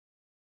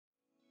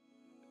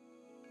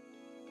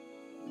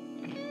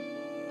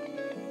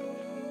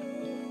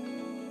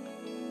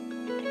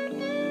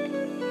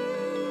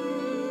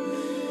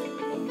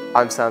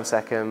I'm Sam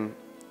Seccombe.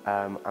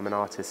 I'm an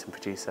artist and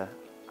producer,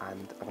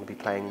 and I'm going to be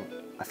playing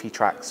a few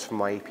tracks from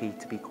my EP,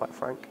 To Be Quite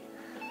Frank,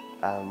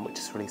 which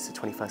is released the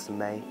 21st of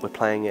May. We're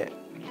playing it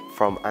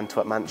from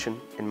Antwerp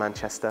Mansion in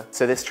Manchester.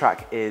 So this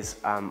track is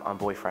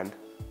Unboyfriend.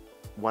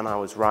 When I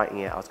was writing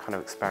it, I was kind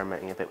of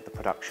experimenting a bit with the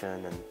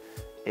production, and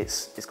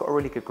it's got a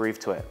really good groove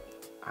to it,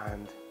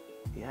 and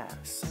yeah,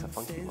 it's a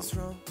funky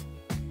one.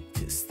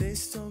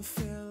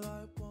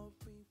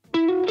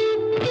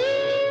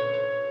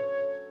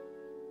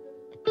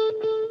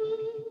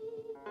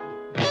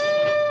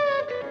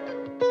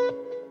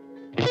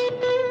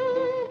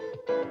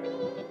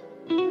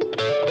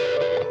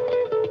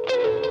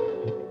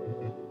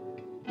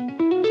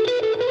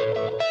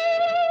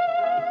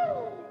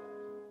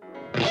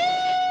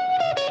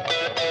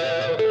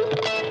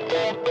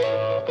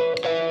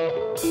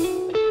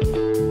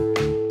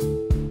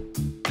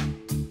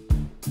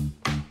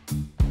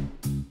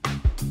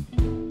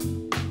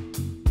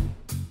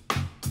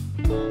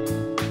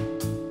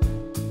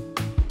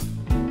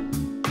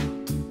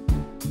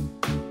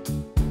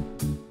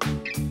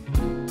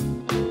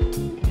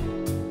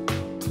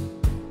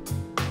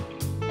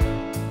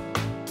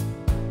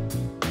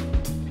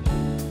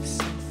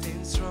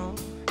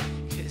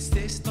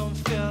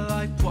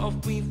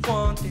 What we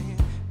wanted,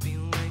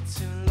 been way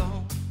too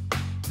long,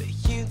 but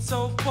you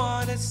don't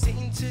wanna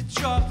seem to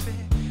drop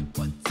it.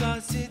 What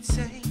does it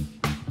take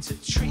to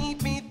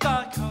treat me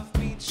like I've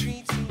been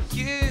treating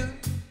you?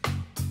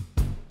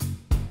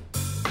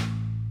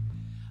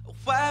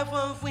 Where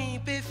were we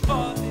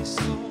before this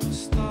all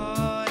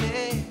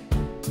started?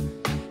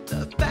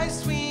 The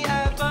best we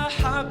ever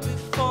had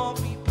before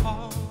we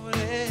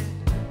parted,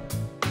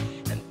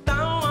 and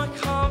now I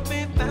can't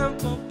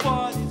remember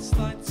what it's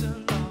like to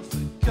love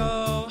a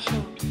girl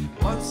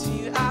once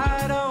you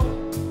add on.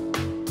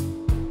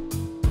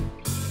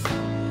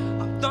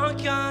 I'm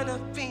not gonna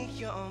be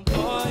your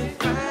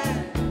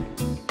boyfriend.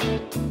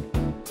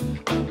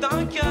 I'm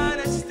not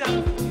gonna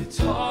stop you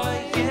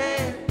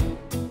toying.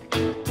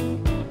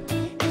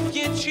 If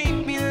you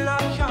treat me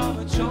like I'm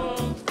a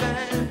drunk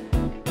fan,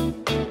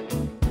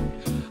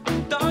 I'm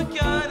not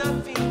gonna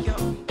be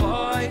your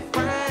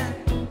boyfriend.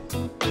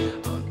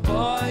 I'm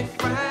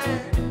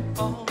boyfriend.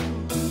 Oh,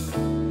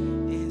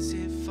 is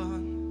it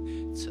fun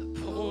to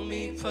pull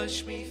me,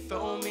 push me,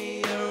 throw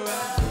me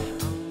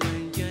around? And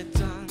when you're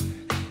done,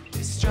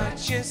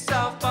 distract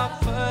yourself by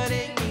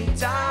putting me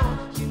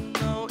down. You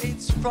know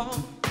it's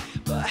wrong,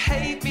 but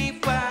hate me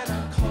when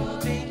I'm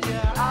holding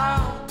you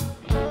out.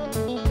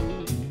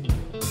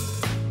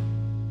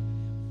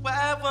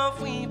 Where were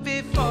we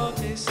before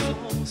this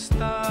all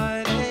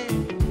started?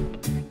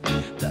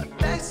 The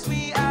best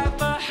we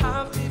ever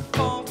had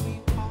before we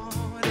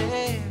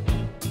parted,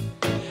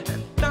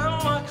 and now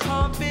I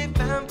can't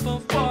remember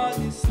what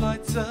it's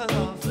like to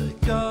love a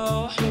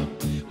girl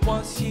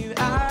once you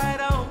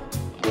add on.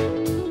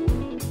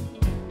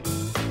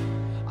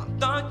 I'm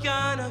not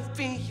gonna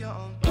be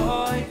your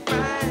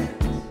boyfriend.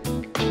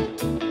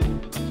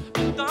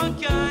 I'm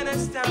not gonna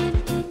stand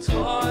with you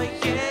toying.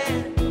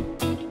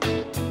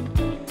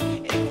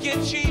 If you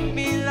treat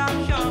me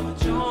like I'm a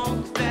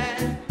drunk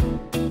fan,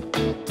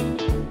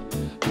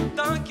 I'm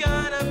not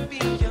gonna be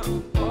your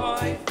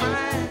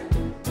boyfriend.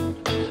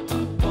 A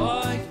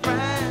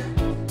boyfriend.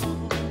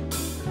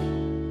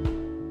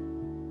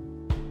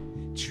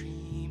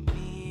 Treat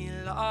me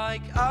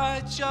like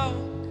a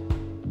joke.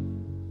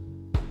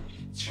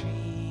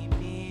 Treat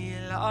me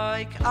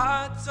like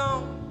I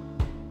don't.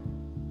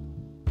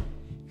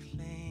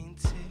 Cling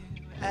to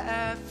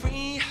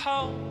every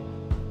hope.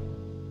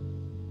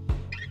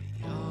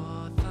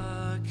 You're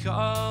the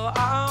girl I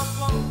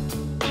want.